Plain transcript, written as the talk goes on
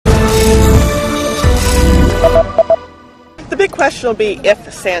question will be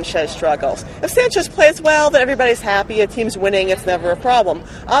if Sanchez struggles. If Sanchez plays well, then everybody's happy, a team's winning, it's never a problem.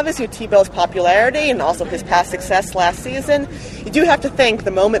 Obviously, with Tebow's popularity and also his past success last season, you do have to think the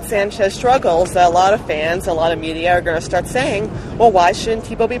moment Sanchez struggles, that a lot of fans, a lot of media are going to start saying, well, why shouldn't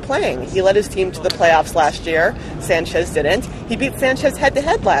Tebow be playing? He led his team to the playoffs last year. Sanchez didn't. He beat Sanchez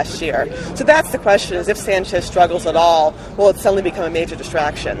head-to-head last year. So that's the question, is if Sanchez struggles at all, will it suddenly become a major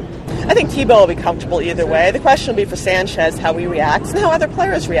distraction? I think Tebow will be comfortable either way. The question will be for Sanchez how he reacts and how other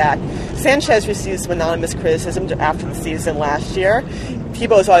players react. Sanchez received some anonymous criticism after the season last year.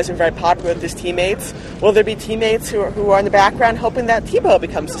 Tebow has always been very popular with his teammates. Will there be teammates who are in the background hoping that Tebow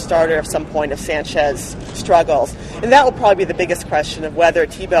becomes the starter at some point if Sanchez struggles? And that will probably be the biggest question of whether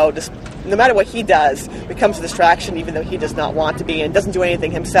Tebow, just, no matter what he does, becomes a distraction even though he does not want to be and doesn't do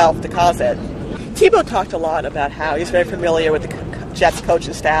anything himself to cause it. Tebow talked a lot about how he's very familiar with the Jets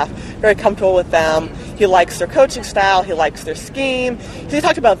coaching staff, very comfortable with them. He likes their coaching style. He likes their scheme. So he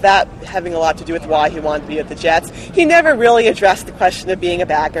talked about that having a lot to do with why he wanted to be at the Jets. He never really addressed the question of being a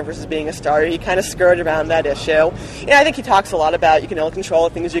backup versus being a starter. He kind of skirted around that issue. And I think he talks a lot about you can only control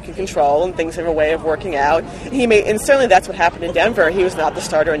the things you can control, and things have a way of working out. And certainly that's what happened in Denver. He was not the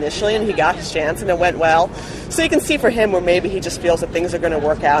starter initially, and he got his chance, and it went well. So you can see for him where maybe he just feels that things are going to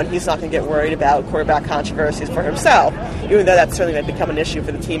work out, and he's not going to get worried about quarterback controversies for himself, even though that certainly might become an issue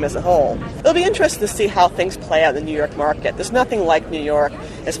for the team as a whole. It'll be interesting to see how things play out in the New York market. There's nothing like New York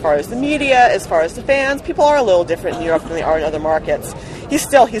as far as the media, as far as the fans. People are a little different in New York than they are in other markets.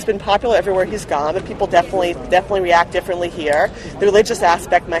 He's been popular everywhere he's gone, but people definitely react differently here. The religious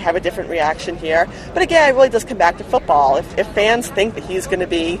aspect might have a different reaction here. But again, it really does come back to football. If fans think that he's going to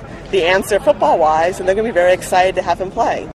be the answer football-wise, then they're going to be very excited to have him play.